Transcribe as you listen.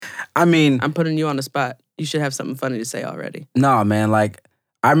I mean, I'm putting you on the spot. You should have something funny to say already. no, man. Like,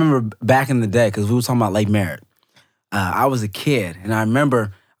 I remember back in the day, because we were talking about Lake Merritt. I was a kid, and I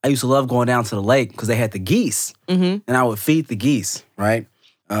remember I used to love going down to the lake because they had the geese, and I would feed the geese, right?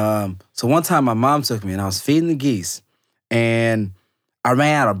 So one time my mom took me, and I was feeding the geese, and I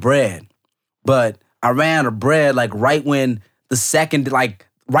ran out of bread. But I ran out of bread like right when the second, like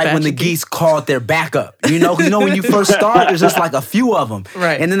right when the geese called their backup. You know, 'cause when you first start, there's just like a few of them,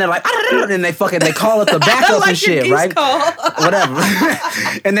 Right? And then they're like, and they call it the backup like and shit, geese right? Call. Whatever.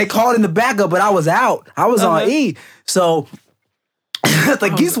 And they called in the backup, but I was out. I was on E, so.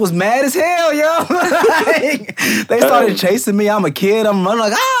 The geese was mad as hell, yo. Like, they started chasing me. I'm a kid. I'm running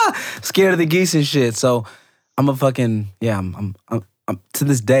like scared of the geese and shit. So I'm a fucking I'm to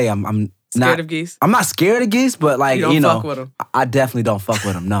this day I'm Scared of geese? I'm not scared of geese, but like you don't fuck with them. I definitely don't fuck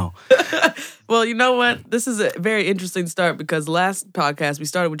with them. No. Well, you know what? This is a very interesting start because last podcast we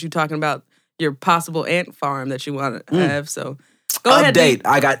started with you talking about your possible ant farm that you want to have. So go ahead. Update.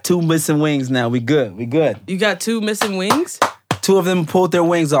 I got 2 missing wings now. We good. You got 2 missing wings? 2 of them pulled their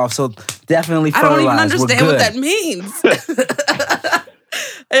wings off, so definitely I fertilized. don't even understand what that means.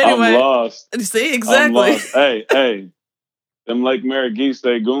 Anyway, I'm lost. See, exactly. I'm lost. Hey. Them Lake Merritt geese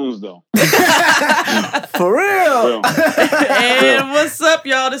stay goons, though. For real. And what's up,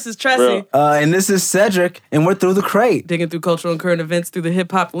 y'all? This is Tressie. And this is Cedric, and we're Through the Crate. Digging through cultural and current events through the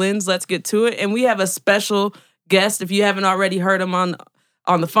hip-hop lens. Let's get to it. And we have a special guest. If you haven't already heard him on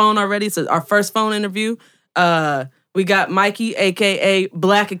the phone already, it's our first phone interview. We got Mikey, a.k.a.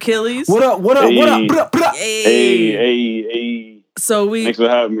 Black Achilles. What up? Hey. So Thanks for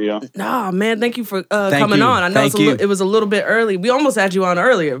having me, y'all. Nah, man, thank you for coming on. I know it was a little bit early. We almost had you on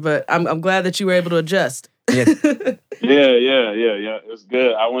earlier, but I'm glad that you were able to adjust. Yeah. Yeah. It was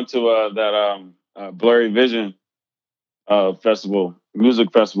good. I went to that Blurry Vision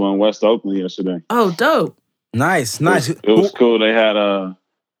music festival in West Oakland yesterday. Oh, dope. Nice. It was cool. They had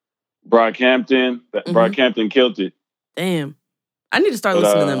Brockhampton. Brockhampton killed it. Damn. I need to start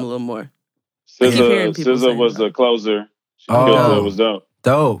listening to them a little more. SZA was the closer. She killed it. It was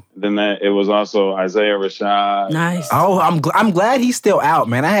dope. Then it was also Isaiah Rashad. Nice. I'm glad he's still out,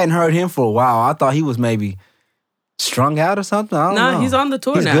 man. I hadn't heard him for a while. I thought he was maybe strung out or something. I don't know. He's on the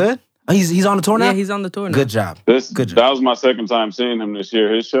tour now. He's good? Oh, he's on the tour now? Yeah, he's on the tour now. Good job. That was my second time seeing him this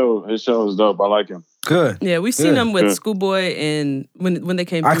year. His show is dope. I like him. Good. Yeah, we've seen him with Schoolboy and when they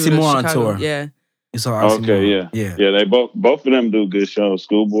came through Oxymoron to Chicago. tour. Yeah. You saw Oxymoron. Okay, yeah. They both of them do good shows.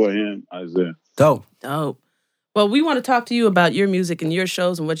 Schoolboy and Isaiah. Dope. Well, we want to talk to you about your music and your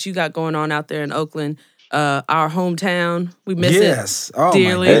shows and what you got going on out there in Oakland, our hometown. We miss it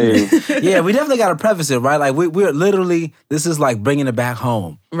dearly. Yeah, we definitely got to preface it, right? Like we're literally, this is like bringing it back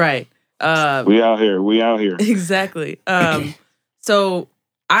home. Right. We out here. Exactly. So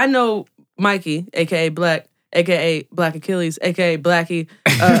I know Mikey, a.k.a. Black, a.k.a. Black Achilles, a.k.a. Blackie.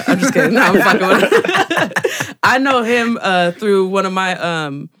 I'm just kidding. No, I'm fucking with him. I know him through one of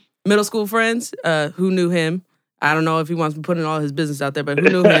my middle school friends who knew him. I don't know if he wants to put in all his business out there, but who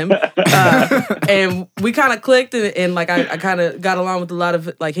knew him? And we kind of clicked, and like I kind of got along with a lot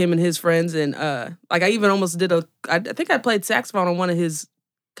of like him and his friends, and like I even almost did I think I played saxophone on one of his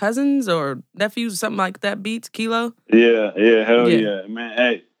cousins or nephews or something like that. Beats Kilo. Yeah, hell yeah, man.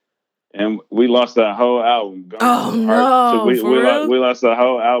 Hey, and we lost that whole album. We lost the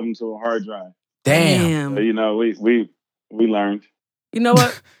whole album to a hard drive. Damn. So, we learned. You know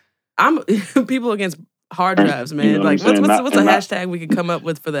what? I'm people against hard drives, man. You know like, what's a hashtag we can come up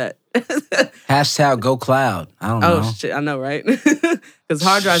with for that? Hashtag go cloud. I don't know. Oh shit, I know, right? Because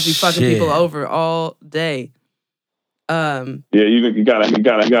hard drives be fucking people over all day. Yeah, you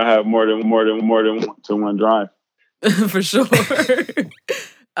gotta have more than one drive. For sure.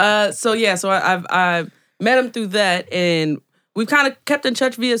 So I met him through that, and we've kind of kept in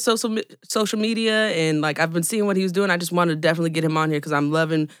touch via social media, and like I've been seeing what he was doing. I just wanted to definitely get him on here because I'm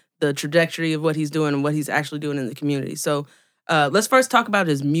loving the trajectory of what he's doing and what he's actually doing in the community. So let's first talk about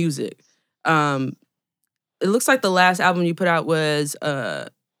his music. It looks like the last album you put out was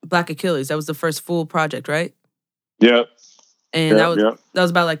Black Achilles. That was the first full project, right? Yep. And that was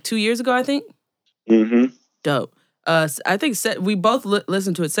about like 2 years ago, I think. Mm-hmm. Dope. I think we both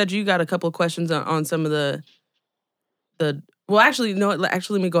listened to it. Said you got a couple of questions on some of the. Well, actually, no.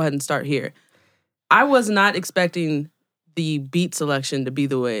 Actually, let me go ahead and start here. I was not expecting the beat selection to be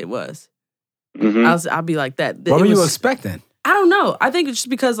the way it was. Mm-hmm. I'll be like that. What were you expecting? I don't know. I think it's just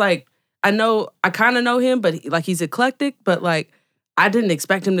because like I kind of know him, but like he's eclectic. But like I didn't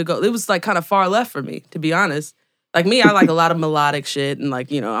expect him to go. It was like kind of far left for me, to be honest. Like me, I like a lot of melodic shit, and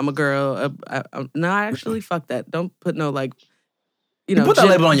like I'm a girl. No, actually, fuck that. Don't put no like. you know, put that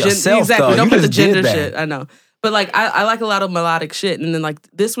label on yourself. Exactly. Though. Don't you put the gender that. shit. I know, but like I like a lot of melodic shit, and then like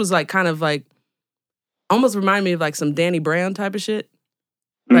this was like kind of like almost remind me of like some Danny Brown type of shit,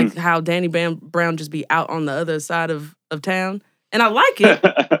 like how Danny Brown just be out on the other side of town, and I like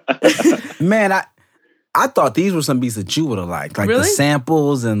it. Man, I thought these were some beats that you would have liked, like really? The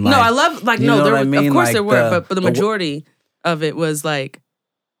samples and like. No, I love like no. There, I mean? Of course like there were, but the majority of it was like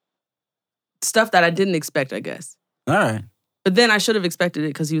stuff that I didn't expect, I guess. All right. But then I should have expected it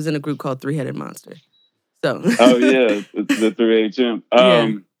because he was in a group called 3-Headed Monster. So. Oh yeah, the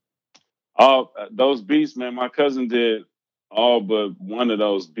 3HM. All those beats, man. My cousin did all but one of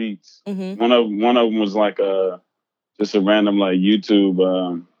those beats. Mm-hmm. One of them was like just a random like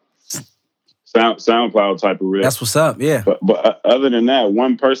YouTube SoundCloud type of riff. That's what's up. Yeah. But other than that,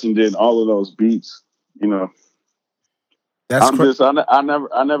 one person did all of those beats. You know.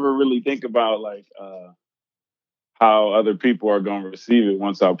 I never really think about like how other people are gonna receive it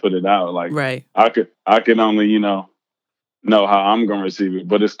once I put it out. Like right. I can only, know how I'm gonna receive it.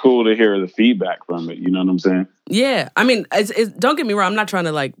 But it's cool to hear the feedback from it, you know what I'm saying? Yeah. I mean, don't get me wrong, I'm not trying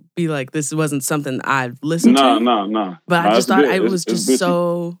to like be like this wasn't something I've listened to. No. But I just thought it was just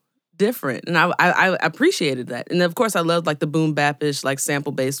so different. And I appreciated that. And of course I loved like the boom bap-ish, like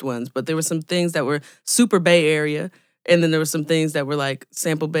sample based ones, but there were some things that were super Bay Area. And then there were some things that were like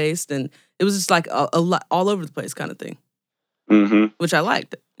sample based, and it was just like a lot all over the place kind of thing, which I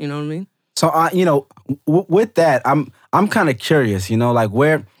liked. You know what I mean? So with that, I'm kind of curious. Like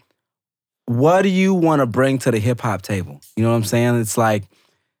what do you want to bring to the hip hop table? You know what I'm saying? It's like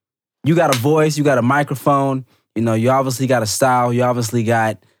you got a voice, you got a microphone. You obviously got a style. You obviously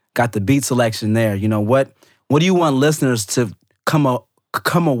got the beat selection there. What do you want listeners to come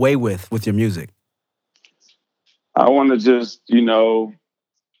away with your music? I want to just,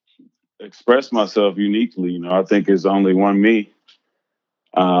 express myself uniquely. I think it's only one me.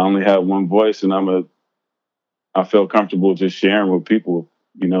 I only have one voice, and I feel comfortable just sharing with people.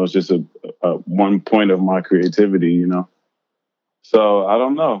 It's just a one point of my creativity. So I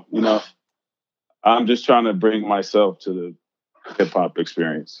don't know. I'm just trying to bring myself to the hip hop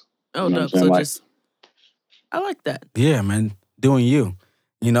experience. Oh, no. So I like that. Yeah, man, doing you.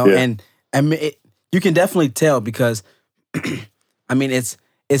 And I mean. You can definitely tell because, I mean, it's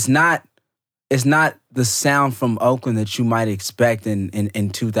not the sound from Oakland that you might expect in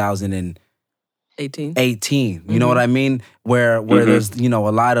 2018. You know what I mean? Where there's a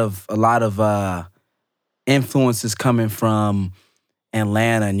lot of influences coming from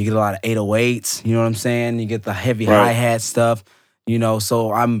Atlanta, and you get a lot of 808s. You know what I'm saying? You get the heavy hi-hat stuff.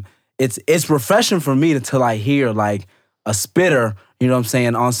 So it's refreshing for me to like hear like a spitter. You know what I'm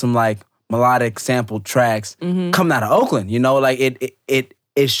saying, on some like melodic sample tracks coming out of Oakland, like it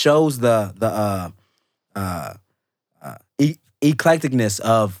shows the eclecticness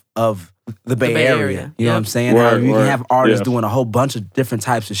of the Bay Area. You know what I'm saying? How you can have artists doing a whole bunch of different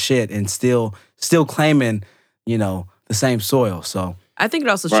types of shit and still claiming, the same soil. So I think it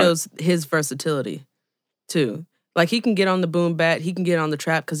also shows his versatility too. Like he can get on the boom bat, he can get on the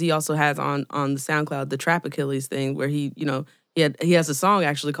trap because he also has on the SoundCloud the Trap Achilles thing where he, he has a song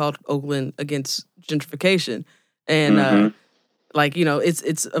actually called Oakland Against Gentrification. And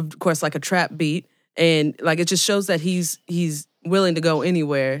it's of course like a trap beat. And like it just shows that he's willing to go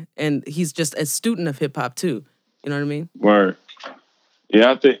anywhere, and he's just a student of hip hop too. You know what I mean? Word.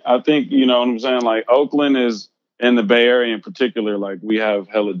 Yeah, I think you know what I'm saying? Like Oakland is, in the Bay Area in particular, like we have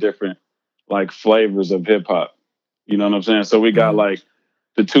hella different like flavors of hip hop. You know what I'm saying? So we got like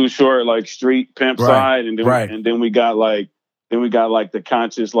the Too Short like street pimp side, and then we got like the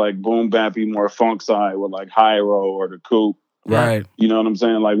conscious, like boom bappy, more funk side with like Hyro or the Coupe. Right. You know what I'm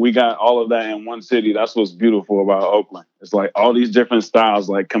saying? Like we got all of that in one city. That's what's beautiful about Oakland. It's like all these different styles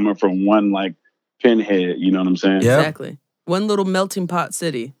like coming from one like pinhead. You know what I'm saying? Yep. Exactly. One little melting pot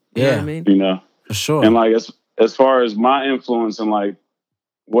city. You know what I mean? You know? For sure. And like as far as my influence and like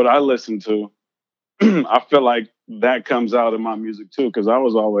what I listen to, I feel like that comes out in my music too. Because I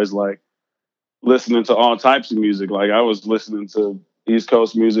was always like listening to all types of music. Like I was listening to East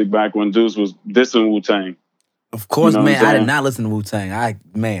Coast music back when Deuce was dissing Wu-Tang. Of course, man. I did not listen to Wu-Tang. I've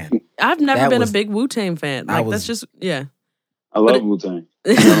never been a big Wu-Tang fan. Like that's just I love Wu-Tang.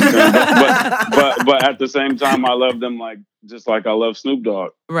 You know but at the same time, I love them like just like I love Snoop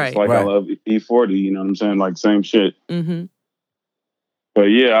Dogg. Right. Like I love E40. You know what I'm saying? Like same shit. Mm-hmm. But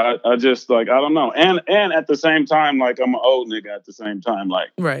yeah, I just like I don't know. And at the same time, like I'm an old nigga. At the same time,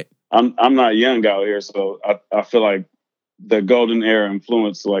 like I'm not young out here, so I feel like the golden era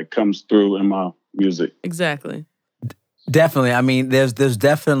influence like comes through in my music. Exactly. Definitely. I mean, there's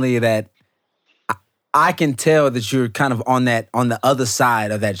definitely that. I can tell that you're kind of on the other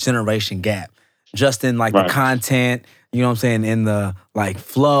side of that generation gap, just in like the Right. content, you know what I'm saying, in the like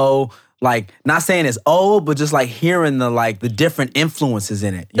flow, like not saying it's old, but just like hearing the different influences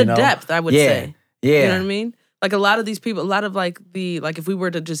in it, you The know? depth, I would Yeah. say. Yeah. You know what I mean? Like a lot of these people, a lot of like if we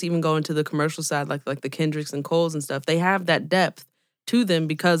were to just even go into the commercial side, like the Kendricks and Coles and stuff, they have that depth to them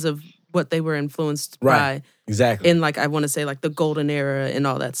because of what they were influenced Right. by Exactly. in like I want to say like the golden era and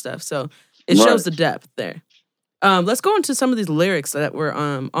all that stuff. So it Right. shows the depth there. Let's go into some of these lyrics that were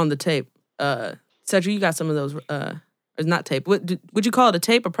on the tape. Cedric, you got some of those. It's not tape. Would you call it a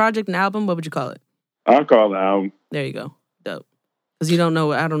tape, a project, an album? What would you call it? I'll call the album. There you go. Dope. Because I don't know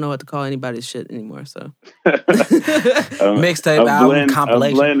what to call anybody's shit anymore. So Mixtape, album,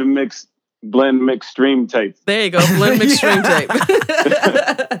 compilation. Blend mix stream tape. there you go. Blend mix stream tape.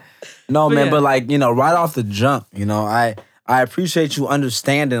 No, But man, yeah. but like, right off the jump, I appreciate you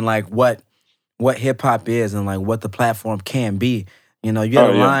understanding like what hip hop is and like what the platform can be. You had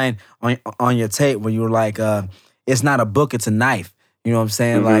a line on your tape where you were like, it's not a book, it's a knife. You know what I'm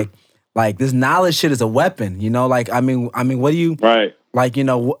saying? Mm-hmm. Like this knowledge shit is a weapon, like I mean what do you Right. like,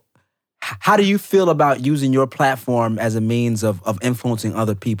 how do you feel about using your platform as a means of influencing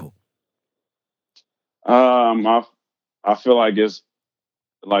other people? I feel like it's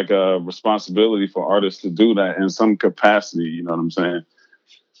like a responsibility for artists to do that in some capacity. You know what I'm saying?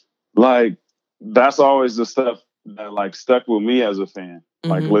 Like that's always the stuff that like stuck with me as a fan.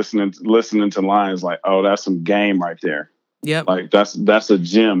 Like Mhm. listening to lines like, oh, that's some game right there. Yep. Like that's a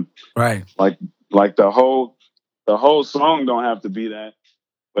gem. Right. Like the whole song don't have to be that.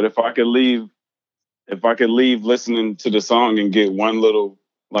 But if I could leave listening to the song and get one little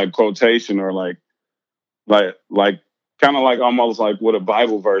like quotation or like kind of like almost like what a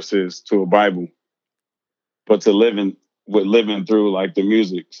Bible verse is to a Bible, but to living through like the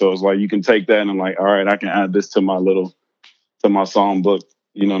music. So it's like you can take that and like, all right, I can add this to my song book.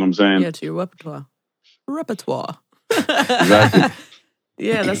 You know what I'm saying? Yeah, to your repertoire. Exactly.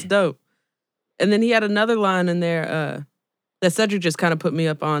 Yeah, that's dope. And then he had another line in there that Cedric just kind of put me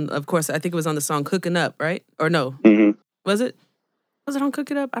up on. Of course, I think it was on the song "Cooking Up," right? Or no, hmm was it? Was it on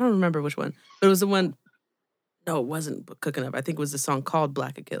 "Cooking Up"? I don't remember which one, but it was the one. No, it wasn't "Cooking Up." I think it was the song called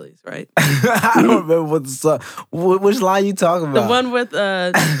 "Black Achilles," right? I don't remember what the song, which line you talking about. The one with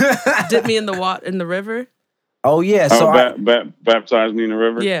 "Dip Me in the river." Oh yeah, so baptize me in the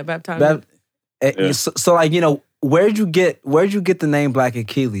river. Yeah, baptized. Yeah. So like where'd you get the name Black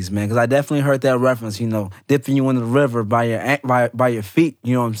Achilles, man? Because I definitely heard that reference. Dipping you in the river by your feet.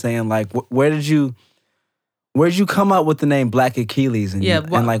 You know what I'm saying? Like where did you come up with the name Black Achilles? And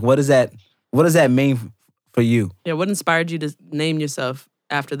and like what does that mean for you? Yeah, what inspired you to name yourself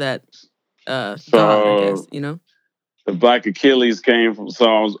after that god, I guess, The Black Achilles came from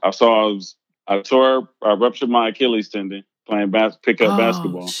I ruptured my Achilles tendon playing pickup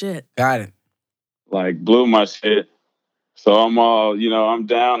basketball. Shit. Got it. Like blew my shit. So I'm all, I'm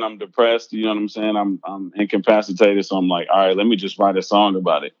down, I'm depressed, you know what I'm saying? I'm incapacitated. So I'm like, all right, let me just write a song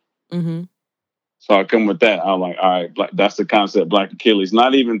about it. Mm-hmm. So I come with that. I'm like, all right, that's the concept, Black Achilles.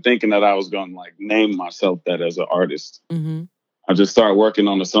 Not even thinking that I was gonna like name myself that as an artist. Mm-hmm. I just started working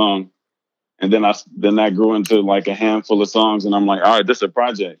on the song. And then that grew into like a handful of songs, and I'm like, all right, this is a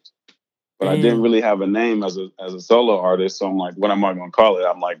project. But I didn't really have a name as a solo artist, so I'm like, what am I gonna call it?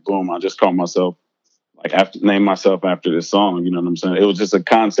 I'm like, boom, I just call myself name myself after this song. You know what I'm saying? It was just a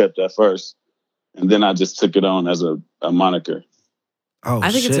concept at first, and then I just took it on as a moniker. Oh,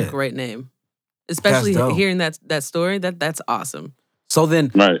 I think shit. it's a great name, especially That's dope. hearing that story. That's awesome. So then,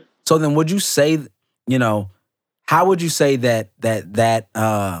 Right. would you say, how would you say that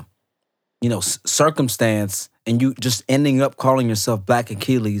circumstance and you just ending up calling yourself Black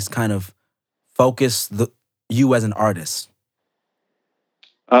Achilles kind of focus you as an artist?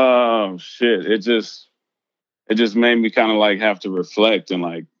 Oh shit! It just made me kind of like have to reflect and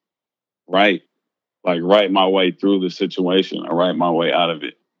like write my way through the situation or write my way out of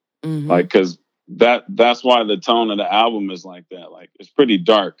it. Mm-hmm. Like, cause that's why the tone of the album is like that. Like, it's pretty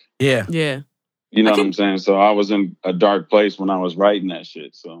dark. Yeah. Yeah. You know what I'm saying? So I was in a dark place when I was writing that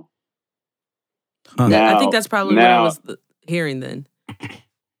shit. So I think that's probably what I was hearing then.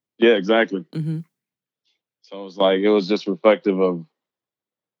 Yeah, exactly. Mm-hmm. So it was just reflective of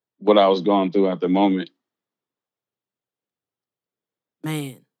what I was going through at the moment.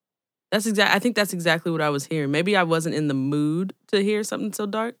 Man, I think that's exactly what I was hearing. Maybe I wasn't in the mood to hear something so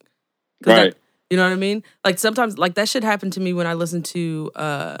dark. Right. You know what I mean? Like sometimes, like that shit happened to me when I listened to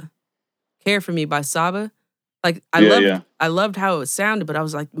 "Care for Me" by Saba. Like I loved how it sounded, but I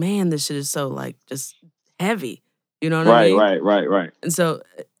was like, man, this shit is so like just heavy. You know what I mean? Right. And so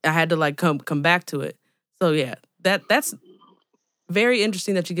I had to like come back to it. So yeah, that's very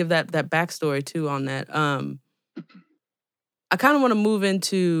interesting that you give that backstory too on that. I kind of want to move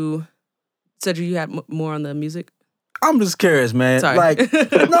into. Cedric, you had more on the music. I'm just curious, man. Sorry. Like,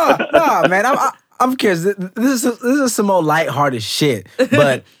 no, man. I'm curious. This is some more lighthearted shit.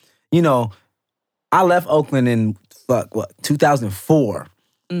 But you know, I left Oakland in 2004,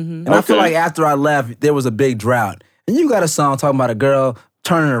 and I feel like after I left, there was a big drought. And you got a song talking about a girl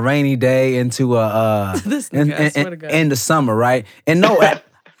turning a rainy day into This nigga, I swear to God. into summer, right? And no,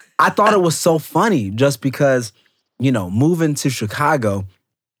 I thought it was so funny just because, moving to Chicago,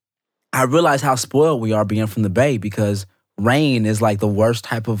 I realized how spoiled we are being from the Bay because rain is like the worst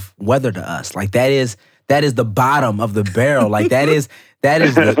type of weather to us. Like that is the bottom of the barrel. Like that is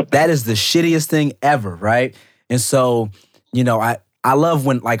the shittiest thing ever, right? And so, I love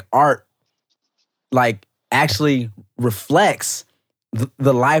when like art like actually reflects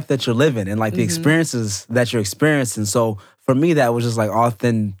the life that you're living and like the experiences that you're experiencing. So for me, that was just like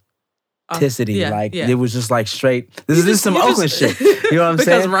authenticity. It was just like straight. This is some Oakland shit. You know what I'm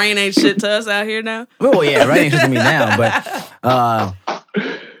saying? Because rain ain't shit to us out here now. Well, yeah, rain ain't shit to me now, but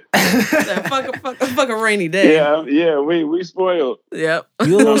fuck a rainy day. Yeah, we spoiled. Yep.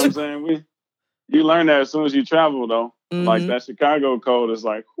 You know what I'm saying? You learn that as soon as you travel, though. Mm-hmm. Like that Chicago cold is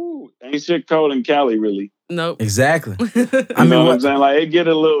like, whew, ain't shit cold in Cali, really. Nope. Exactly. I mean, what I'm saying? Like, it get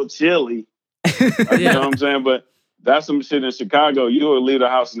a little chilly. You know what I'm saying? But that's some shit in Chicago. You would leave the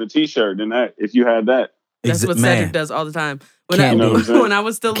house in a t-shirt and that if you had that. That's what Cedric does all the time. When I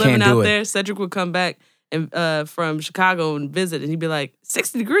was still living out there, Cedric would come back and from Chicago and visit, and he'd be like,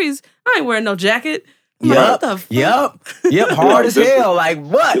 60 degrees? I ain't wearing no jacket. Yep. Like, what the fuck? Yep. Hard as hell. Like,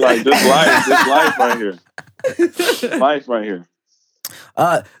 what? Like, this life right here. Life right here.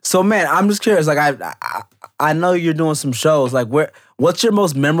 So man, I'm just curious. Like, I know you're doing some shows. Like, what's your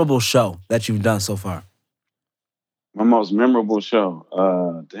most memorable show that you've done so far? My most memorable show.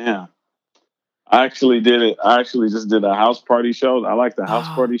 Damn. I actually just did a house party show. I like the house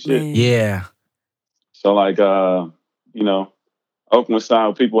party shit. Man. Yeah. So like, Oakland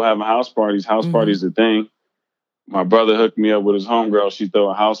style people having house parties. House parties a thing. My brother hooked me up with his homegirl. She threw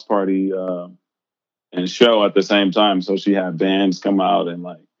a house party and show at the same time. So she had bands come out and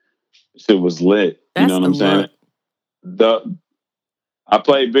like shit was lit. That's you know what I'm saying? I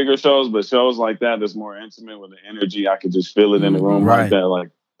played bigger shows, but shows like that is more intimate with the energy. I could just feel it in the room like that.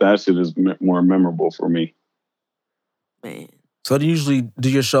 Like that shit is more memorable for me. Man. So do you usually do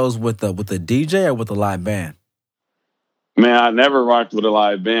your shows with the DJ or with the live band? Man, I never rocked with a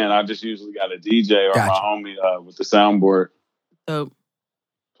live band. I just usually got a DJ or my homie with the soundboard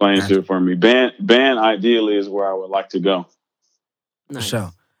playing shit for me. Band ideally is where I would like to go. Nice. For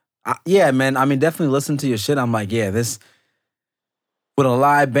sure. Yeah, man. I mean, definitely listen to your shit. I'm like, yeah, this with a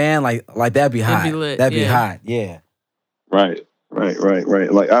live band, like that'd be hot. That'd be hot. Yeah. Right.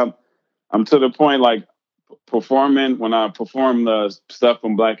 Like I'm to the point like performing when I perform the stuff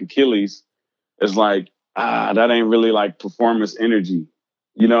from Black Achilles, it's like that ain't really like performance energy.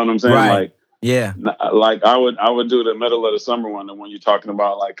 You know what I'm saying? Right. Like yeah. Like I would do the middle of the summer one, the one you're talking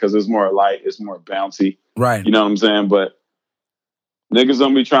about, like because it's more light, it's more bouncy. Right. You know what I'm saying? But niggas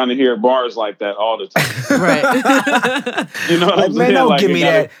don't be trying to hear bars like that all the time. Right. You know what I'm saying? Man, don't like, give me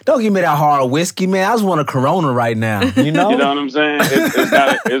that. Don't give me that hard whiskey, man. I just want a Corona right now. You know? You know what I'm saying?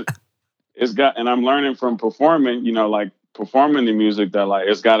 It's got, and I'm learning from performing. You know, like performing the music that like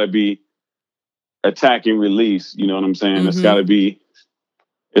it's got to be attack and release. You know what I'm saying? Mm-hmm. It's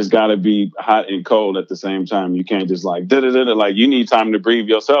got to be hot and cold at the same time. You can't just like da-da-da-da. Like you need time to breathe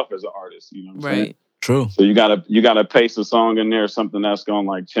yourself as an artist. You know what I'm saying? True. So you gotta pace a song in there, something that's gonna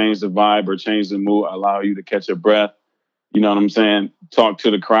like change the vibe or change the mood, allow you to catch a breath. You know what I'm saying? Talk to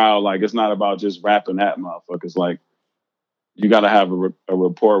the crowd. Like it's not about just rapping that motherfucker. It's like you gotta have a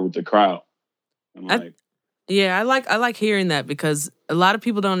rapport with the crowd. And I like hearing that because a lot of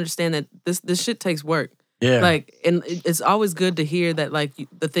people don't understand that this shit takes work. Yeah. Like, and it's always good to hear that like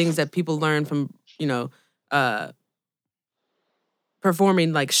the things that people learn from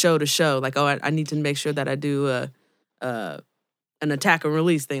performing like show to show, like, oh, I need to make sure that I do an attack and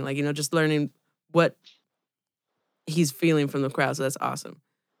release thing, like, just learning what he's feeling from the crowd. So that's awesome,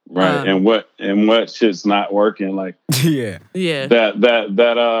 right? And what shit's not working, like yeah.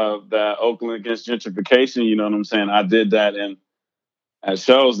 That Oakland against gentrification. You know what I'm saying? I did that at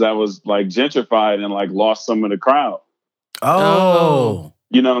shows that was like gentrified and like lost some of the crowd. Oh,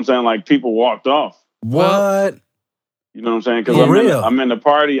 you know what I'm saying? Like people walked off. What? You know what I'm saying? Because I'm in the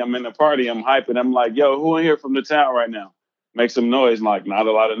party, I'm hyping. I'm like, yo, who in here from the town right now? Make some noise. I'm like, not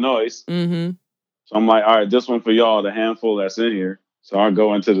a lot of noise. Mm-hmm. So I'm like, all right, this one for y'all, the handful that's in here. So I'll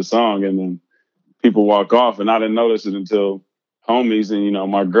go into the song and then people walk off, and I didn't notice it until homies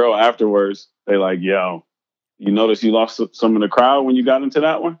and my girl afterwards. They like, yo, you notice you lost some of the crowd when you got into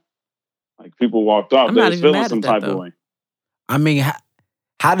that one. Like people walked off. I'm They not was even feeling mad some at that, type of though. way. I mean,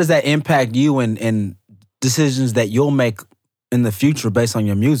 how does that impact you and decisions that you'll make in the future based on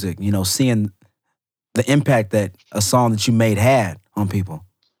your music? Seeing the impact that a song that you made had on people.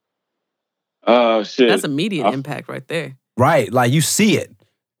 Shit. That's immediate impact right there. Right, like you see it.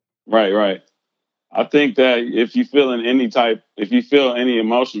 Right. I think that if you feel any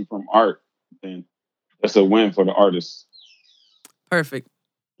emotion from art, then that's a win for the artist. Perfect.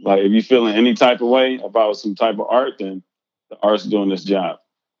 Like if you feeling any type of way about some type of art, then the art's doing this job.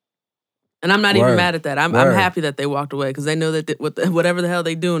 And I'm not Word. even mad at that. I'm Word. happy that they walked away because they know that whatever the hell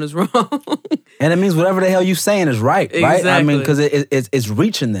they doing is wrong. And it means whatever the hell you saying is right, right? I mean, Exactly. because it's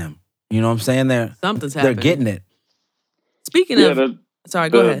reaching them. You know what I'm saying? Something's They're happening. getting it. Speaking of, sorry,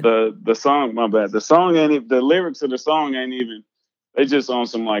 go ahead. The song, my bad. The song ain't even, the lyrics of the song ain't even. They just on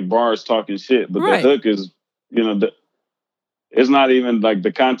some like bars talking shit, but Right. the hook is, it's not even like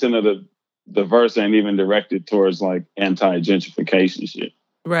the content of the verse ain't even directed towards like anti-gentrification shit.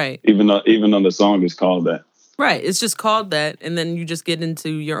 Right. Even though the song is called that. Right. It's just called that, and then you just get into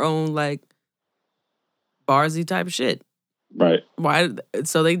your own like barsy type of shit. Right. Why?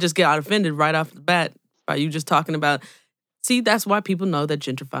 So they just get offended right off the bat by you just talking about. See, that's why people know that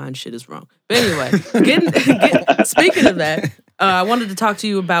gentrifying shit is wrong. But anyway, speaking of that, I wanted to talk to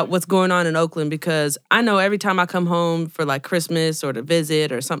you about what's going on in Oakland because I know every time I come home for like Christmas or to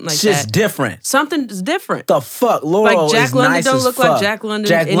visit or something like Shit's that, different. something's different. The fuck, Laurel Like Jack is London nice don't as look fuck. like Jack London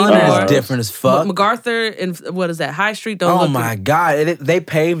Jack anymore. London is different as fuck. MacArthur and what is that? High Street don't Oh look my god, they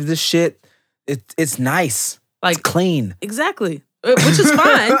paved this shit. It's nice. like It's clean. exactly, which is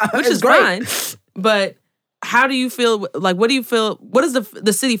fine. Which It's is great. fine. But how do you feel? Like, what do you feel? What does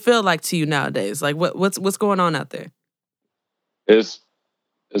the city feel like to you nowadays? Like, what's going on out there? It's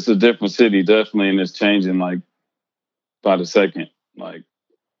a different city, definitely, and it's changing like by the second. Like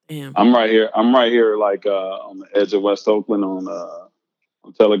Damn. I'm right here, like on the edge of West Oakland on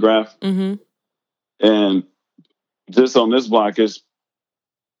Telegraph, Mm-hmm. and just on this block is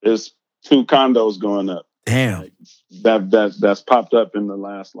 2 condos going up. Damn. Like, that's popped up in the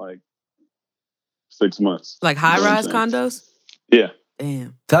last like 6 months. Like You know what I'm high-rise saying? condos? Yeah.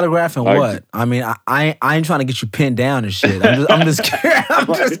 Damn. Telegraph and Like- what? I mean, I ain't trying to get you pinned down and shit. I'm just curious. I'm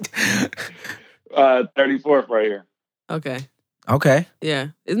just 34th right here. Okay. okay. Yeah.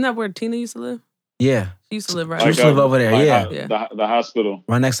 Isn't that where Tina used to live? Yeah, She used to live right She used to there. live over there, yeah. Yeah. The hospital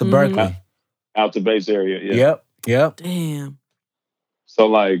right next to Mhm. Berkeley. out the base area. Yeah. Yep. Damn. So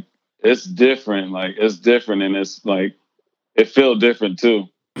like it's different. Like it's different, and it's like it feels different too.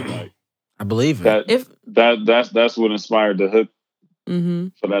 Like I believe it. that's what inspired the hook Mm-hmm.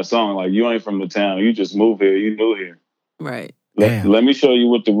 for that song. Like you ain't from the town. You just moved here. You new here. Right. Damn. Let me show you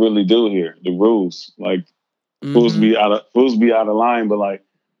what to really do here. The rules. Like fools Mhm. be out of line, but like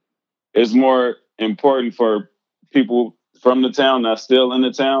it's more important for people from the town that's still in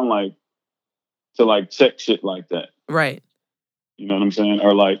the town, like to like check shit like that. Right. You know what I'm saying?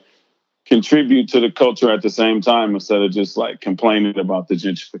 Or like contribute to the culture at the same time instead of just like complaining about the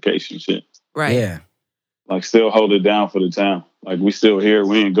gentrification shit. Right. Yeah. Like still hold it down for the town. Like we still here.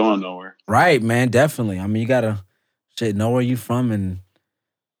 We ain't going nowhere. Right, man. Definitely. I mean, you gotta know where you from and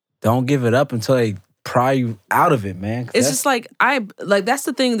don't give it up until they pry you out of it, man. 'Cause It's that's- just like that's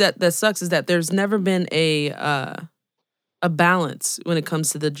the thing that sucks is that there's never been a balance when it comes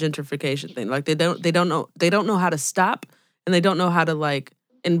to the gentrification thing. Like they don't know how to stop and they don't know how to like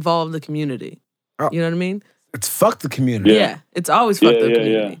involve the community. Oh. You know what I mean? it's fuck the community. Yeah. It's always fucked the Yeah,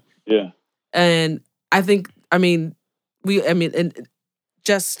 community. yeah. And I think and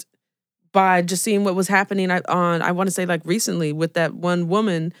just by just seeing what was happening I want to say like recently with that one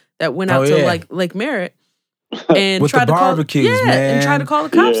woman that went out Oh, to yeah. like Lake Merritt and With tried the to call barbecues, and man. tried to call the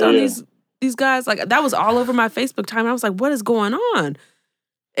cops Yeah, on yeah. these guys. Like that was all over my Facebook time. I was like, what is going on?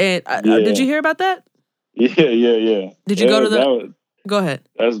 And Yeah. did you hear about that? Yeah. Did you go to the? That Go ahead.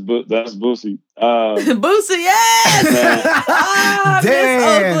 that's Boosie. Boosie, yes! Ah, I miss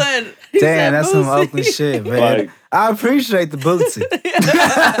Damn. Oakland. He Damn, said that's some Boosie. Oakland shit, man. Like- I appreciate the bootsy.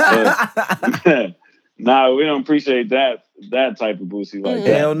 Nah, we don't appreciate that type of Boosie like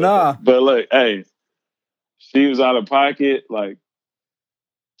that. Hell nah. But look, hey, she was out of pocket. Like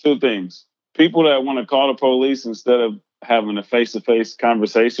 2 things: people that want to call the police instead of having a face-to-face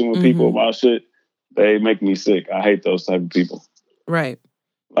conversation with people Mhm. about shit, they make me sick. I hate those type of people. Right.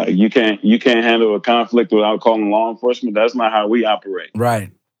 Like you can't handle a conflict without calling law enforcement. That's not how we operate.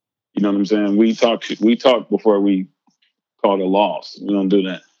 Right. You know what I'm saying? We talk before we call the laws. We don't do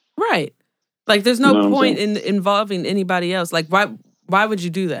that. Right. Like, there's You no know what I'm point saying? in involving anybody else. Like, why would you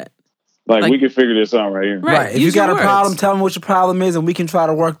do that? Like, like- we can figure this out right here. Right. If you use your got a words. problem, tell me what your problem is, and we can try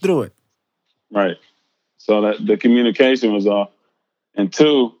to work through it. Right. So that the communication was off. And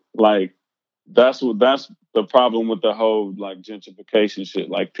two, like, that's the problem with the whole like gentrification shit.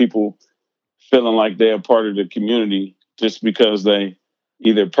 Like, people feeling like they're a part of the community just because they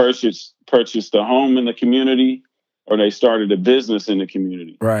either purchased a home in the community or they started a business in the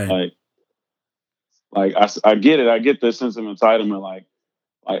community. Right. Like I get it. I get the sense of entitlement. Like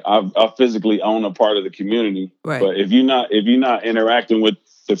I physically own a part of the community. Right. But if you're not interacting with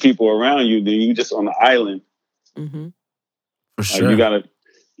the people around you, then you just on the island. Mm-hmm. For Like, sure. you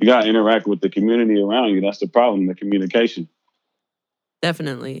gotta interact with the community around you. That's the problem, the communication.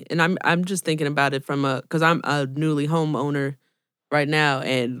 Definitely. And I'm just thinking about it because I'm a newly homeowner right now,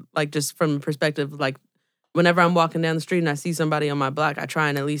 and like just from a perspective, like whenever I'm walking down the street and I see somebody on my block, I try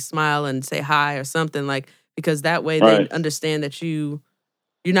and at least smile and say hi or something, like, because that way they Right. understand that you're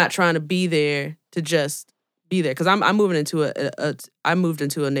not trying to be there to just be there. Because I'm moving into I moved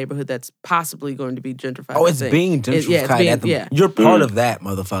into a neighborhood that's possibly going to be gentrified. Oh, I it's think. being gentrified. Yeah. You're part of that,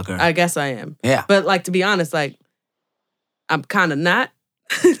 motherfucker. I guess I am. Yeah. But like, to be honest, like, I'm kind of not.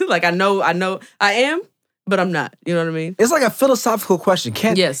 Like, I know I am, but I'm not. You know what I mean? It's like a philosophical question.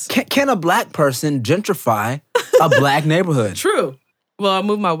 Yes. Can a black person gentrify a black neighborhood? True. Well, I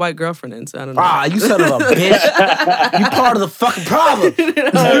moved my white girlfriend in, so I don't know. Ah, you son of a bitch. You part of the fucking problem. You know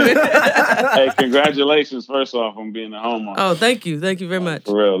what I mean? Hey, congratulations first off on being a homeowner. Oh, thank you very much.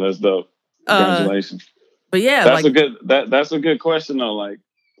 For real, that's dope. Congratulations. But yeah, That's like, that's a good question though. Like,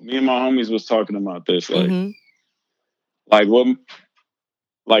 me and my homies was talking about this. Like, mhm. like what?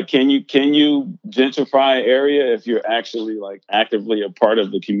 Like, can you gentrify an area if you're actually like actively a part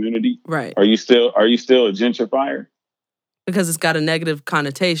of the community? Right, Are you still a gentrifier? because it's got a negative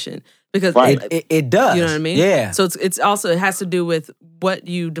connotation. Because Right. It does. you know what I mean? Yeah. So it's also, it has to do with what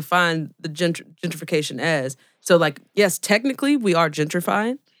you define the gentrification as. So like, yes, technically we are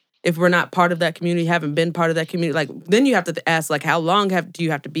gentrifying. If we're not part of that community, haven't been part of that community, like, then you have to ask, like, how long do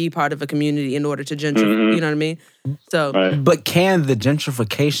you have to be part of a community in order to gentrify? Mhm. You know what I mean? So Right. But can the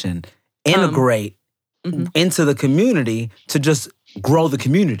gentrification integrate mhm. into the community to just grow the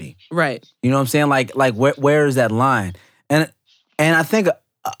community? Right. You know what I'm saying? Like where is that line? And I think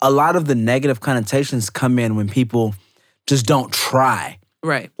a lot of the negative connotations come in when people just don't try.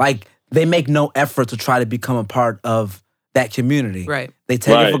 Right. Like, they make no effort to try to become a part of that community. Right. They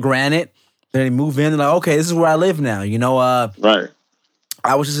take it Right. for granted. Then they move in and like, okay, this is where I live now. You know, Right.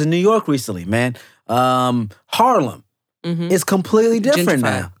 I was just in New York recently, man. Harlem Mm-hmm. is completely different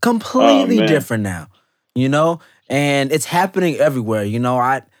Gentrified. now. Completely man. different now. You know? And it's happening everywhere. You know,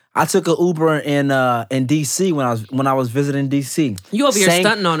 I took an Uber in DC when I was visiting DC. You over here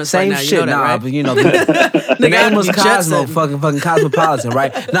stunting on us right same now. You shit, know that, right? but you know, the name was you Cosmo, Jetson. fucking Cosmopolitan,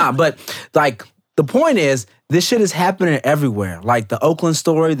 right? Nah, but like the point is, this shit is happening everywhere. Like the Oakland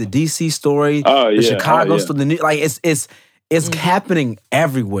story, the DC story, Oh, the yeah. Chicago Oh, yeah. story, the New, like it's happening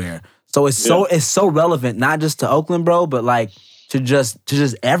everywhere. So it's so relevant, not just to Oakland, bro, but like to just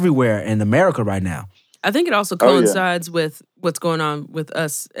everywhere in America right now. I think it also Oh, yeah. coincides with what's going on with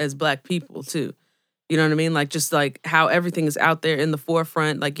us as Black people too. You know what I mean? Like, just like how everything is out there in the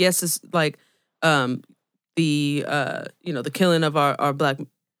forefront. Like, yes, it's like the killing of our Black,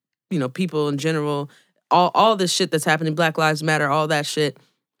 people in general. All this shit that's happening, Black Lives Matter, all that shit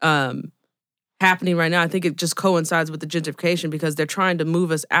happening right now. I think it just coincides with the gentrification because they're trying to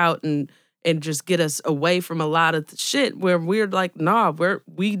move us out and just get us away from a lot of shit where we're like, nah,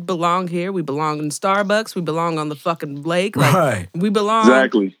 we belong here. We belong in Starbucks. We belong on the fucking lake. Like, Right. we belong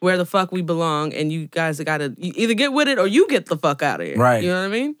Exactly. where the fuck we belong. And you guys gotta either get with it or you get the fuck out of here. Right. You know what I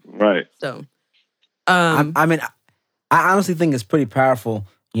mean? Right. So, I mean, I honestly think it's pretty powerful,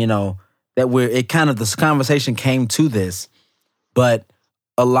 that this conversation came to this, but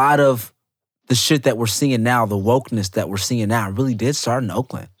a lot of the shit that we're seeing now, the wokeness that we're seeing now, really did start in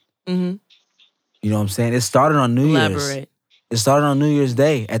Oakland. mhm. You know what I'm saying? It started on New Year's. Elaborate. It started on New Year's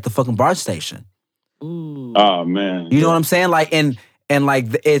Day at the fucking BART station. Ooh. Oh man. You know what I'm saying? Like, and like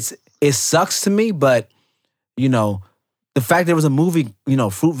it sucks to me, but the fact there was a movie,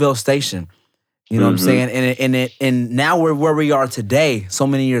 Fruitvale Station. You know what I'm saying? And now we're where we are today, so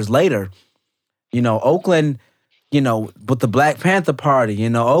many years later. Oakland, with the Black Panther Party,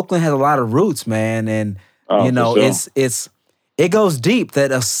 Oakland has a lot of roots, man, and for sure. it goes deep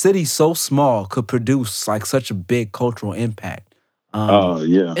that a city so small could produce like such a big cultural impact. Oh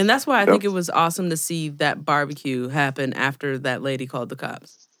yeah. And that's why I think it was awesome to see that barbecue happen after that lady called the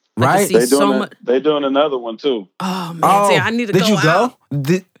cops. Like, to Right? see They so doing much. They doing another one too. Oh man, see, I need to go. Did you go?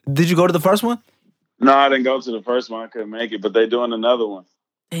 out. Did you go to the first one? No, I didn't go to the first one. I couldn't make it, but they're doing another one.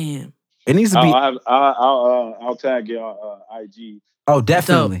 Damn. It needs to be. I'll tag y'all IG. Oh,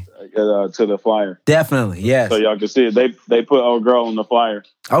 definitely. To the flyer. Definitely, yes. So y'all can see it. They put old girl on the flyer.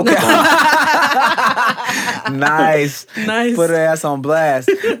 Okay. Nice. Put her ass on blast.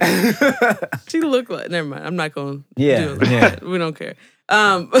 She looked like. Never mind. I'm not going. Yeah. We don't care.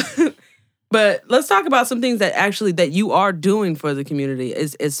 But let's talk about some things that you are doing for the community,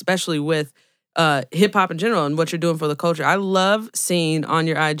 especially with hip hop in general and what you're doing for the culture. I love seeing on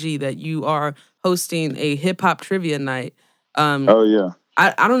your IG that you are hosting a hip hop trivia night. Oh yeah.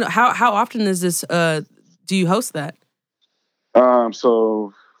 I don't know how often is this? Do you host that?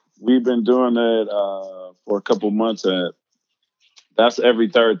 So we've been doing it for a couple months. That's every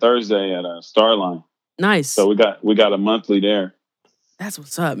third Thursday at Starline. Nice. So we got a monthly there. That's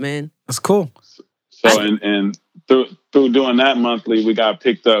what's up, man. That's cool. So and through doing that monthly, we got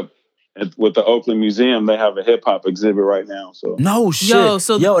picked up with the Oakland Museum. They have a hip hop exhibit right now. So no shit.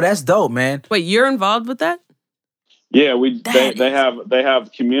 Yo, that's dope, man. Wait, you're involved with that? Yeah, they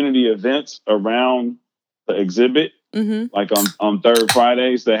have community events around the exhibit. Mm-hmm. Like on third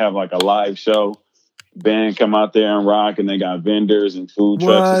Fridays, they have like a live show. Band come out there and rock, and they got vendors and food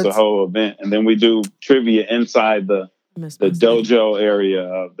trucks. It's a whole event, and then we do trivia inside the dojo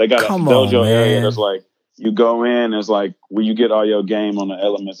area. They got a dojo area that's like you go in. It's like where you get all your game on the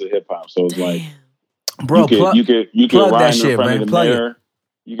elements of hip hop. So it's like, bro, you could rhyme in front of the plug mirror.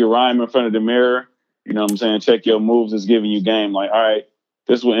 You can rhyme in front of the mirror. You know what I'm saying? Check your moves. It's giving you game. Like, all right,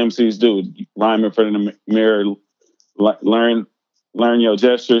 this is what MCs do. Rhyme in front of the mirror. Learn your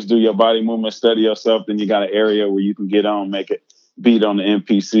gestures. Do your body movement. Study yourself. Then you got an area where you can get on, make it beat on the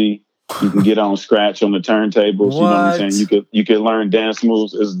MPC. You can get on scratch on the turntables. You know what I'm saying? You could learn dance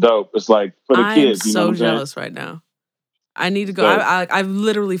moves. It's dope. It's like for the kids. You know what I'm saying? I'm so jealous right now. I need to go. I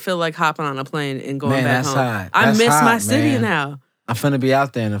literally feel like hopping on a plane and going back home. Hot. I miss my city now. I'm finna be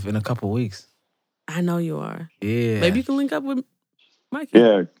out there in a couple weeks. I know you are. Yeah. Maybe you can link up with Mikey.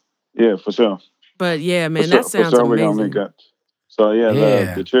 Yeah, for sure. But yeah, man, that sounds amazing. We're gonna link up. So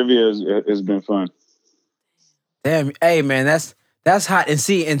the trivia has been fun. Damn, hey man, that's hot.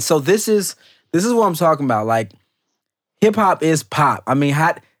 And so this is what I'm talking about. Like, hip hop is pop. I mean,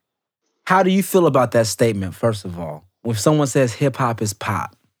 how do you feel about that statement? First of all, when someone says hip hop is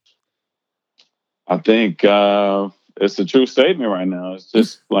pop, I think it's a true statement right now. It's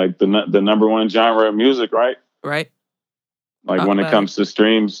just like the number one genre of music, right? Right. Like when it comes to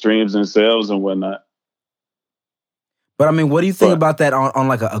streams and sales and whatnot. But I mean, what do you think about that on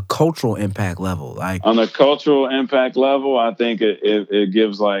like a cultural impact level? Like on a cultural impact level, I think it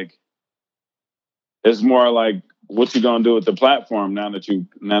gives like, it's more like what you gonna do with the platform now that you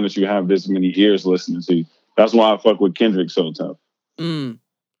have this many ears listening to you. That's why I fuck with Kendrick so tough.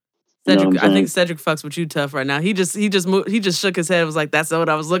 Cedric, I think Cedric fucks with you tough right now. He just shook his head and was like, "That's not what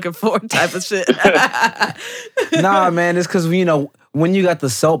I was looking for," type of shit. Nah, man, it's because when you got the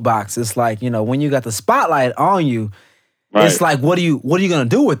soapbox, it's like when you got the spotlight on you, it's like what are you gonna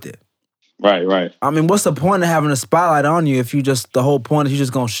do with it? Right. I mean, what's the point of having a spotlight on you if the whole point is you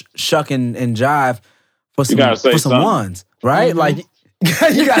just gonna shuck and jive for some ones, right? Mm-hmm. Like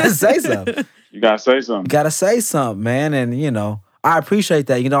you gotta say something. You gotta say something. You gotta say something, man, and I appreciate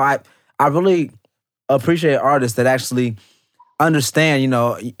that. I really appreciate artists that actually understand.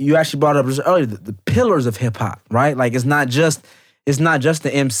 You actually brought up just earlier the pillars of hip hop, right? Like it's not just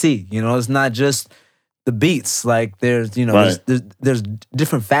the MC. It's not just the beats. Like there's there's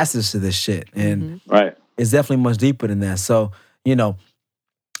different facets to this shit, and it's definitely much deeper than that. So the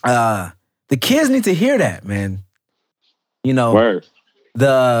kids need to hear that, man. Word.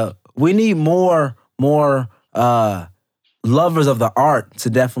 We need more lovers of the art to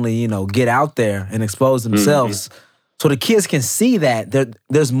definitely, get out there and expose themselves so the kids can see that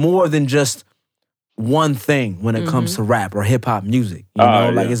there's more than just one thing when it comes to rap or hip hop music.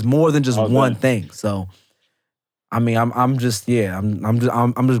 It's more than just one thing. So, I mean, I'm just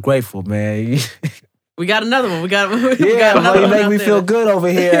grateful, man. We got another one. You make me feel good over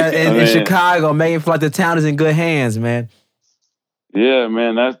here in Chicago. Make it feel like the town is in good hands, man. Yeah,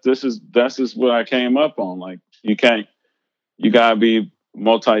 man. That's just what I came up on. Like you gotta be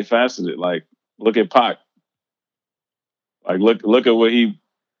multifaceted. Like, look at Pac. Like, look at what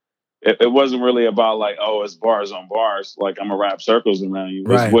it wasn't really about like, oh, it's bars on bars. Like, I'm gonna wrap circles around you.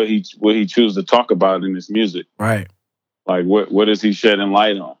 It's what he chooses to talk about in his music. Right. Like, what is he shedding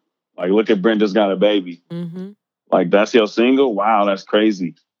light on? Like, look at Brenda's Got a Baby. Mm-hmm. Like, that's your single? Wow, that's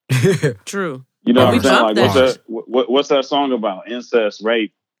crazy. True. You know what I'm saying? Like, what's that song about? Incest,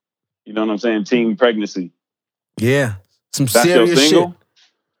 rape. You know what I'm saying? Teen pregnancy. Yeah. Some That's serious your single? shit.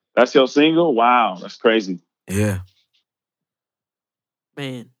 That's your single? Wow, that's crazy. Yeah.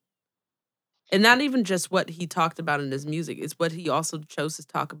 Man. And not even just what he talked about in his music, it's what he also chose to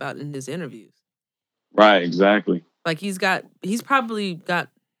talk about in his interviews. Right, exactly. Like he's probably got,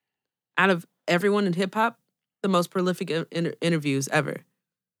 out of everyone in hip hop, the most prolific interviews ever.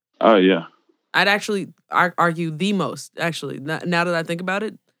 Oh yeah. I'd actually argue the most. Actually, now that I think about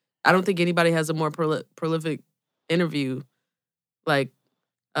it, I don't think anybody has a more prolific interview like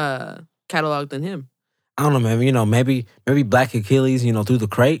catalog than him. I don't know, man. You know, maybe Black Achilles, you know, through the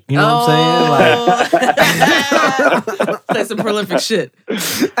crate. You know what I'm saying? Like, play some prolific shit. I'm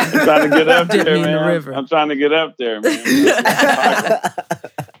trying to get up Dip there, me in the man. river. I'm trying to get up there, man.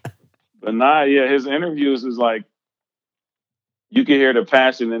 But nah, yeah, his interviews is like you can hear the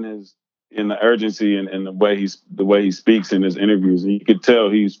passion in the urgency and the way he speaks in his interviews. And you could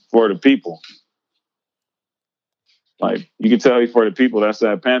tell he's for the people. Like you can tell he's for the people. That's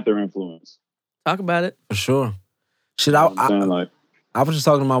that Panther influence. Talk about it. For sure. Shit, You know what I'm saying? Like, I was just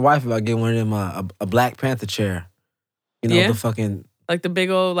talking to my wife about getting one of them a Black Panther chair. You know, Yeah. the fucking Like the big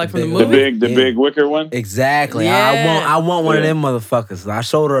old, like from the big- movie. the big wicker one. exactly. Yeah. I want one of Yeah. them motherfuckers. I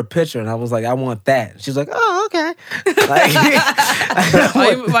showed her a picture and I was like, I want that. She's like, oh, okay.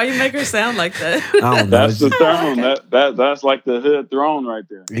 Why you make her sound like that? I don't know. That's the throne. That's like the hood throne right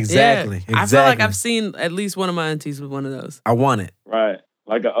there. Exactly. Yeah. I feel like I've seen at least one of my aunties with one of those. I want it. Right.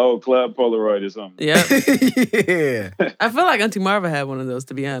 Like an old club Polaroid or something. Yeah. Yeah. I feel like Auntie Marva had one of those,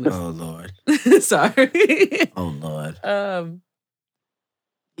 to be honest. Oh Lord. Sorry. Oh Lord.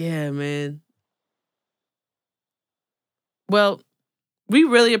 Yeah, man. Well, we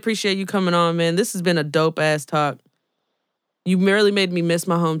really appreciate you coming on, man. This has been a dope ass talk. You really made me miss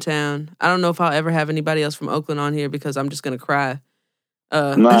my hometown. I don't know if I'll ever have anybody else from Oakland on here because I'm just gonna cry.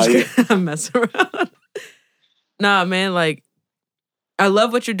 Nah, I'm messing around. Nah, man, like I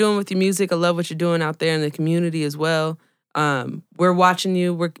love what you're doing with your music. I love what you're doing out there in the community as well. We're watching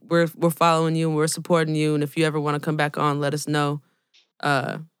you. We're following you. And we're supporting you. And if you ever want to come back on, let us know.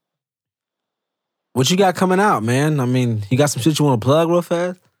 What you got coming out, man? I mean, you got some shit you want to plug real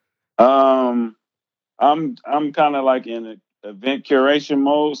fast? I'm kind of like in an event curation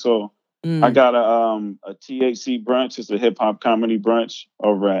mode, so I got a THC brunch. It's a hip hop comedy brunch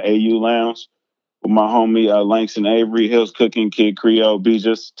over at AU Lounge with my homie Langston Avery, Hills Cooking, Kid Creole,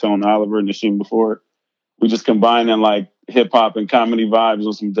 Beezus, Tone Oliver, Nashim before. We just combining like hip hop and comedy vibes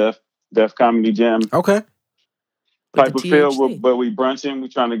with some def comedy jam Okay. type the of feel. THC. But we brunching. We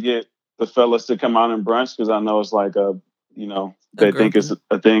trying to get the fellas to come out and brunch because I know it's like they A think girl it's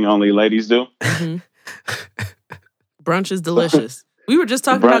a thing only ladies do. Mhm. Brunch is delicious. We were just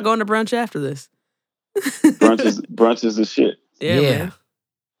talking about going to brunch after this. Brunch is the shit. Yeah, Yeah. man.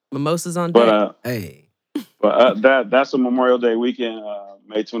 Mimosas on deck. But Hey. that's a Memorial Day weekend,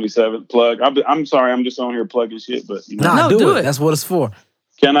 May 27th. Plug. I'm sorry, I'm just on here plugging shit, but you know. Nah, No, do do it. it. That's what it's for.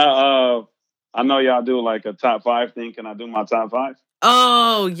 Can I know y'all do like a top 5 thing. Can I do my top 5?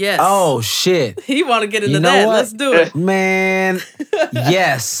 Oh, yes. Oh shit. He want to get into You know that. what? Let's do it. Man,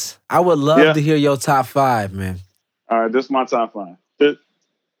 yes. I would love Yeah. to hear your top 5, man. All right, this is my top 5.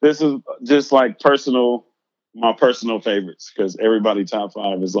 This is just like my personal favorites because everybody top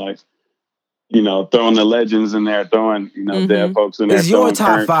 5 is like, you know, throwing the legends in there, throwing, you know, dead folks in there. It's your throwing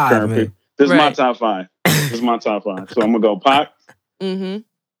top 5, current man. people. This is my Right. top 5. This is my top 5. So I'm gonna go Pac. Mm-hmm.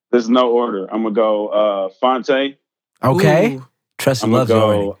 There's no order. I'm gonna go Fonte. Okay. Ooh, Trust I'm and gonna loves you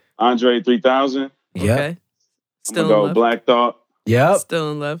already. go Andre 3000. Yep. okay. I'm Still gonna in go love. Black Thought, Yep.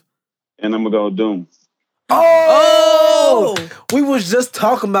 Still in love. and I'm gonna go Doom. Oh! We was just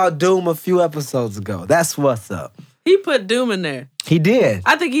talking about Doom a few episodes ago. That's what's up. He put Doom in there. He did.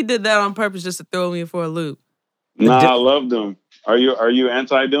 I think he did that on purpose just to throw me for a loop. Nah, di- I love Doom. Are you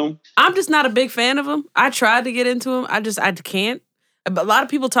anti Doom? I'm just not a big fan of him. I tried to get into him. I can't. But a lot of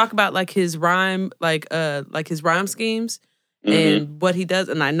people talk about like his rhyme, like his rhyme schemes and what he does.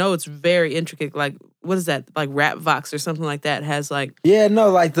 And I know it's very intricate. Like, what is that? Like Rap Vox or something like that has like Yeah, no,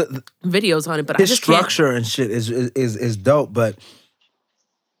 like the videos on it. But I his just can't. structure and shit is dope, but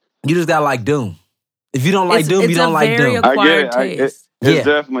you just gotta like Doom. If you don't like Doom, you don't like Doom. I get it. Acquired taste. It's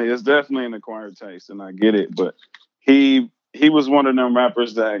Yeah. definitely an acquired taste, and I get it. But he was one of them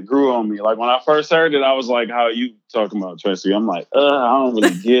rappers that grew on me. Like when I first heard it, I was like, "How you talking about Tracy?" I'm like, I don't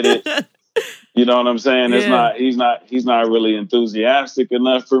really get it. You know what I'm saying? It's Yeah. not. He's not really enthusiastic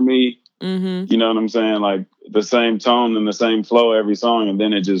enough for me. Mm-hmm. You know what I'm saying? Like the same tone and the same flow every song, and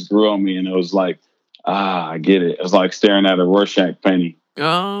then it just grew on me, and it was like, I get it. It's like staring at a Rorschach painting.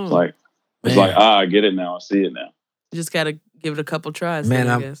 Oh, It's like, I get it now. I see it now. you just gotta give it a couple tries. Man,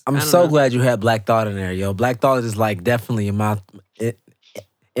 then, I guess. I I'm don't so know. glad you had Black Thought in there, yo. Black Thought is like definitely in my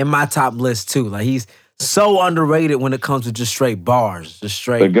in my top list too. Like he's so underrated when it comes to just straight bars, just The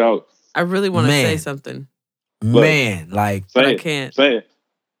straight GOAT. I really want to say Man. something, man. Like but Say I it. can't. Say it.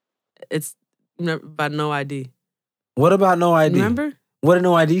 It's by No ID. what about No ID? Remember? What did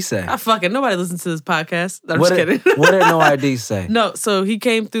No ID say? I fucking nobody listens to this podcast. I'm what just did, kidding. what did No ID say? No, so he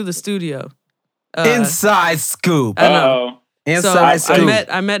came through the studio. Inside scoop. I know. Uh-oh. Inside so scoop.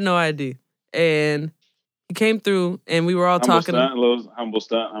 I met No ID, and he came through, and we were all Humble talking. stunt, little humble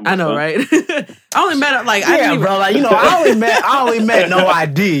stunt. Humble I know, stunt. right? I only met like I Yeah, didn't even, bro. Like, I only met No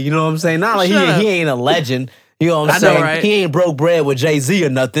ID. You know what I'm saying? Not like Shut up. he ain't a legend. You know what I'm I know, saying? right? He ain't broke bread with Jay-Z or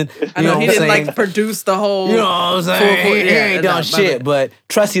nothing. I You know know he what I'm didn't saying? like produce the whole. You know what I'm saying? Full- He yeah, ain't no, done my shit. bad. But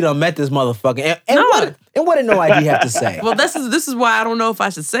trust he done met this motherfucker. And No. what did No ID have to say? Well, this is why I don't know if I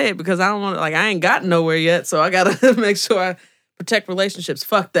should say it because I don't want to, like, I ain't got nowhere yet, so I gotta make sure I protect relationships.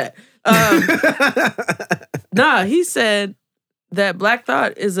 Fuck that. Nah, he said that Black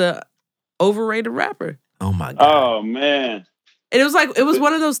Thought is a overrated rapper. Oh my God. Oh man. And it was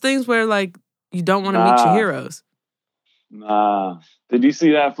one of those things where like you don't want to meet your Nah. heroes. Nah. Did you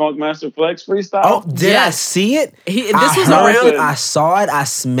see that Funkmaster Flex freestyle? Oh, did I Yes. see it? This I was heard around it. I saw it. I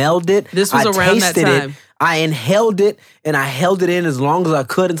smelled it. This was I around that tasted time. it. I inhaled it, and I held it in as long as I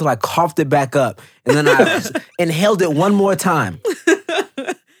could until I coughed it back up, and then I inhaled it one more time.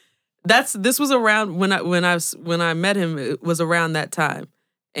 This was around when I met him. It was around that time,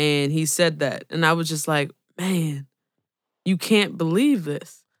 and he said that, and I was just like, man, you can't believe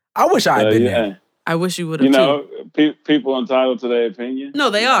this. I wish I had been there. yeah. I wish you would have. You know, people entitled to their opinion. No,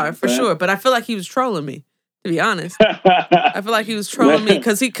 they You know are what for I'm saying? sure. But I feel like he was trolling me. To be honest, I feel like he was trolling me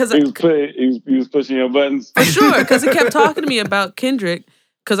because he was pushing your buttons. for sure because he kept talking to me about Kendrick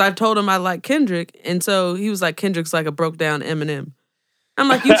because I told him I like Kendrick, and so he was like, Kendrick's like a broke down Eminem. I'm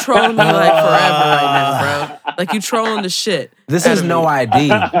like, you trolling me like forever right now, bro. Like you trolling the shit. This out is of No me.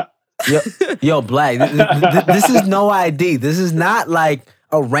 ID. Yo, Black. This is No ID. This is not like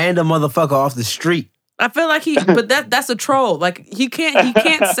a random motherfucker off the street. I feel like but that's a troll. Like he can't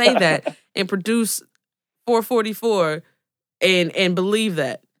say that and produce 444 and believe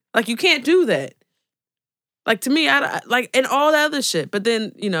that. Like you can't do that. Like to me, I like and all that other shit. But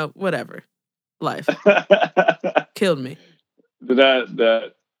then whatever, life killed me.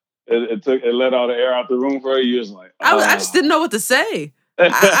 It let all the air out the room for you. You was like, I just didn't know what to say.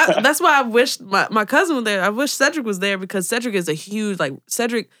 That's why I wish my cousin was there. I wish Cedric was there because Cedric is a huge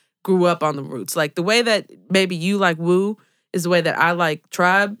Cedric grew up on the Roots. Like the way that maybe you like Wu is the way that I like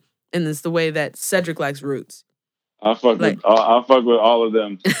Tribe, and it's the way that Cedric likes Roots. I fuck with all of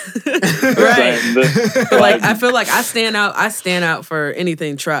them. Right. Same. Like I feel like I stand out for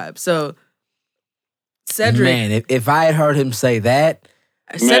anything Tribe. So Cedric, Man, if I had heard him say that,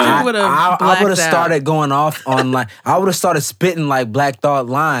 Cedric would have I would have started going off on I would have started spitting like Black Thought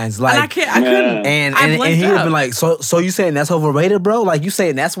lines, like, and I couldn't. and I he blanked would have out. been like, so you saying that's overrated, bro? Like you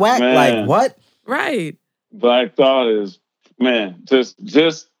saying that's whack? Man. Like what? Right. Black Thought is, man, just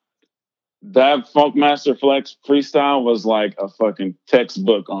that Funkmaster Flex freestyle was like a fucking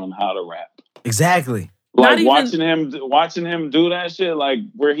textbook on how to rap. Exactly. Like Not even- watching him do that shit, like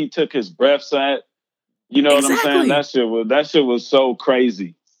where he took his breaths at. You know what I'm saying? Exactly. That shit was so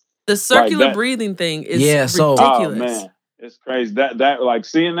crazy. The circular that- breathing thing is so- ridiculous. Oh man, it's crazy. That like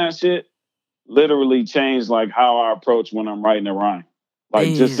seeing that shit literally changed like how I approach when I'm writing a rhyme. Like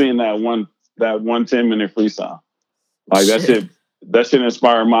just seeing that one 10-minute freestyle. Like that shit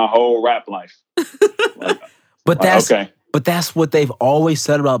inspired my whole rap life. But okay. that's what they've always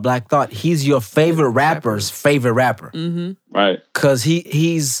said about Black Thought. He's your favorite rapper's favorite rapper. Mm-hmm. Right. Cause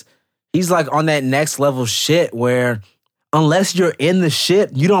he's like on that next level shit where unless you're in the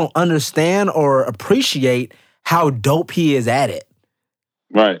shit, you don't understand or appreciate how dope he is at it.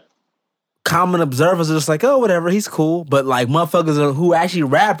 Right. Common observers are just like, oh, whatever, he's cool. But like motherfuckers who actually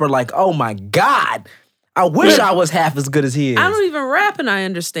rap are like, oh my God, I wish I was half as good as he is. I don't even rap and I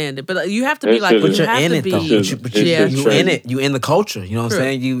understand it, but you have to be That like, shit you But you're have in to it be. though. But you Yeah. in it. You in the culture. You know what I'm True.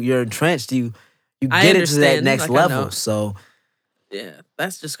 saying? You're entrenched. You I get it to that understand, next like, I know. level. So Yeah,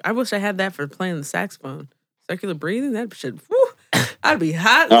 that's just. I wish I had that for playing the saxophone. Circular breathing, that shit. Whew, I'd be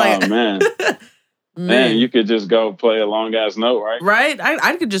hot. Oh Like, man. Man, you could just go play a long ass note, right? right?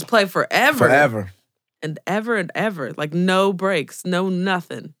 I could just play forever, forever. and ever, like no breaks, no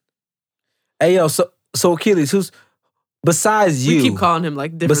nothing. Hey yo, so Achilles, who's besides you? We keep calling him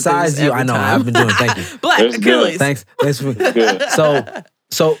like different. Besides things you, every I know. time. I've been doing. Thank you. Black That's good. Achilles. Thanks. For, Good.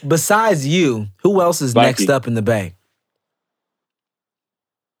 so besides you, who else is Blackie. next up in the Bay?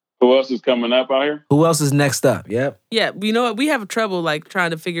 Who else is coming up out here? Who else is next up? Yep. Yeah, you know what? We have trouble like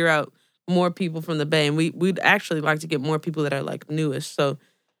trying to figure out more people from the Bay, and we'd actually like to get more people that are like newish. So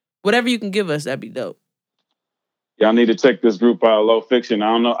whatever you can give us, that'd be dope. Y'all need to check this group out, Low Fiction. I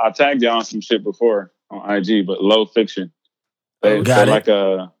don't know. I tagged y'all on some shit before on IG, but Low Fiction. They like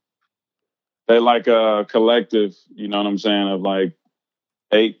a collective, you know what I'm saying, of like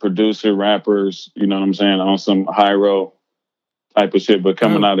 8 producer rappers, you know what I'm saying, on some high road type of shit, but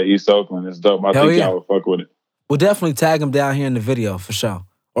coming out of East Oakland. It's dope. I think y'all would fuck with it. We'll definitely tag them down here in the video for sure.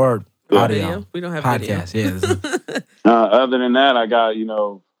 Or audio. Video? We don't have podcast. Video. Other than that, I got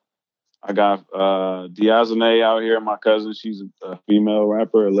Diazane out here, my cousin. She's a female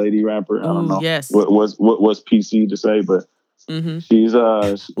rapper, a lady rapper. I don't know yes. what's PC to say, but she's she's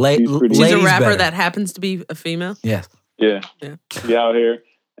pretty. She's a rapper that happens to be a female. Yes. Yeah. She out here.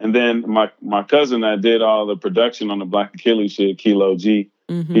 And then my cousin that did all the production on the Black Achilles shit, Kilo G,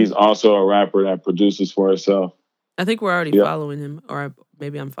 he's also a rapper that produces for himself. I think we're already following him, or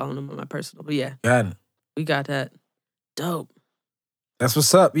maybe I'm following him on my personal. But yeah, got it. We got that. Dope. That's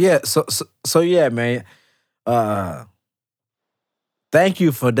what's up. Yeah. So yeah, man. Thank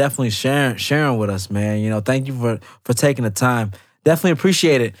you for definitely sharing with us, man. You know, thank you for taking the time. Definitely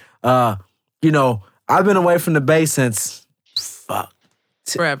appreciate it. You know, I've been away from the Bay since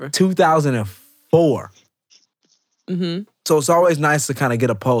forever. 2004. So it's always nice to kind of get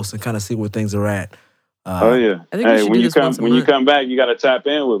a pulse and kind of see where things are at. Oh yeah. I think we should do this once a month. You come back, you got to tap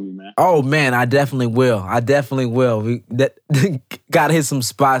in with me, man. Oh man, I definitely will. We got to hit some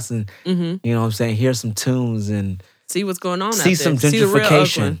spots and you know what I'm saying, hear some tunes and see what's going on. See some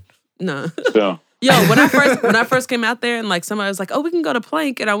gentrification. No. So. Yo, when I first came out there and like somebody was like, "Oh, we can go to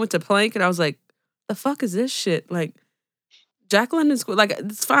Plank," and I went to Plank and I was like, "The fuck is this shit?" Like Jack London Square. Like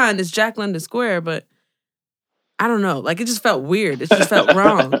it's fine, it's Jack London Square, but I don't know. Like it just felt weird. It just felt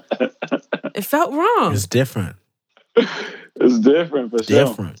wrong. It felt wrong. It's different. It's different for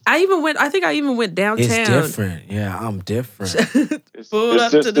sure. I think I even went downtown. It's different. Yeah, I'm different. Pulled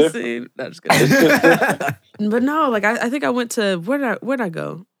up to the scene. No, just kidding. But no, like I think I went to where'd I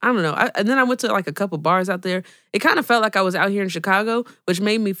go? I don't know. And then I went to like a couple bars out there. It kind of felt like I was out here in Chicago, which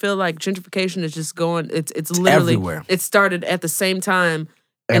made me feel like gentrification is just going. It's literally everywhere. It started at the same time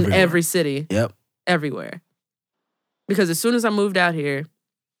in every city. Yep. Everywhere. Because as soon as I moved out here,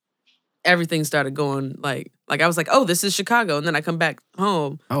 everything started going like I was like, oh, this is Chicago, and then I come back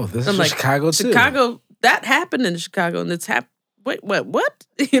home. Oh, this is like, Chicago too. Chicago, that happened in Chicago, and it's happened. Wait, what?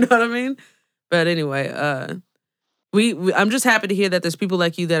 You know what I mean? But anyway, I'm just happy to hear that there's people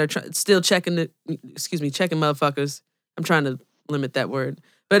like you that are still checking motherfuckers. I'm trying to limit that word,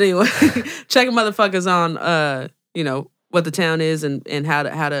 but anyway, checking motherfuckers on you know what the town is and how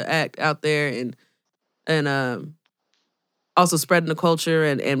to act out there and also spreading the culture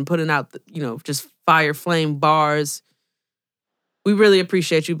and putting out, you know, just fire flame bars. We really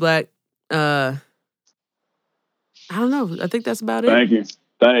appreciate you, Black. I don't know. I think that's about it. Thank you.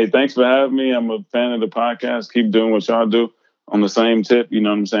 Hey, thanks for having me. I'm a fan of the podcast. Keep doing what y'all do on the same tip. You know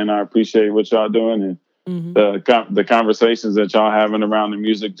what I'm saying? I appreciate what y'all doing. And the conversations that y'all having around the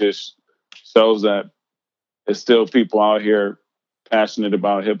music just shows that there's still people out here passionate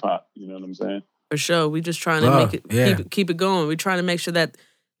about hip hop. You know what I'm saying? For sure. We just trying to make it keep it going. We're trying to make sure that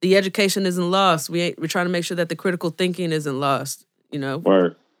the education isn't lost. We're trying to make sure that the critical thinking isn't lost, you know?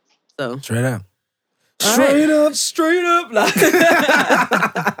 Word. So straight up. Straight up.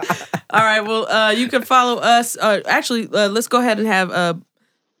 All right. Well, you can follow us. Actually, let's go ahead and have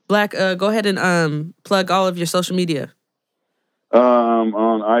Black go ahead and plug all of your social media.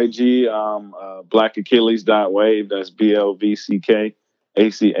 On IG, blackachilles.wave. That's BLVCK.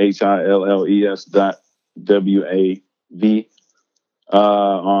 ACHILLES.WAV.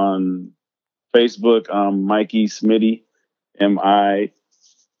 On Facebook, Mikey Smitty, MIKEYSMIDDY,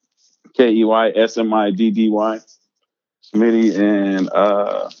 Smitty, and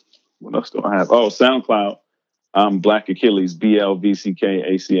what else do I have? Oh, SoundCloud, Black Achilles,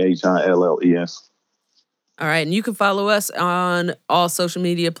 BLVCKACHILLES. All right, and you can follow us on all social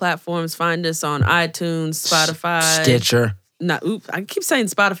media platforms. Find us on iTunes, Spotify, Stitcher. I keep saying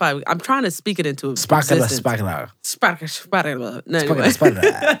Spotify. I'm trying to speak it into existence. Spotify. No, anyway.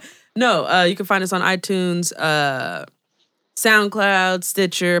 No, you can find us on iTunes, SoundCloud,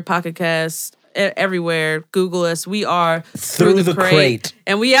 Stitcher, Pocket Cast, everywhere. Google us. We are Through the Crate.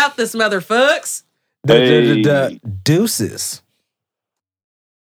 And we out this motherfucks. Deuces.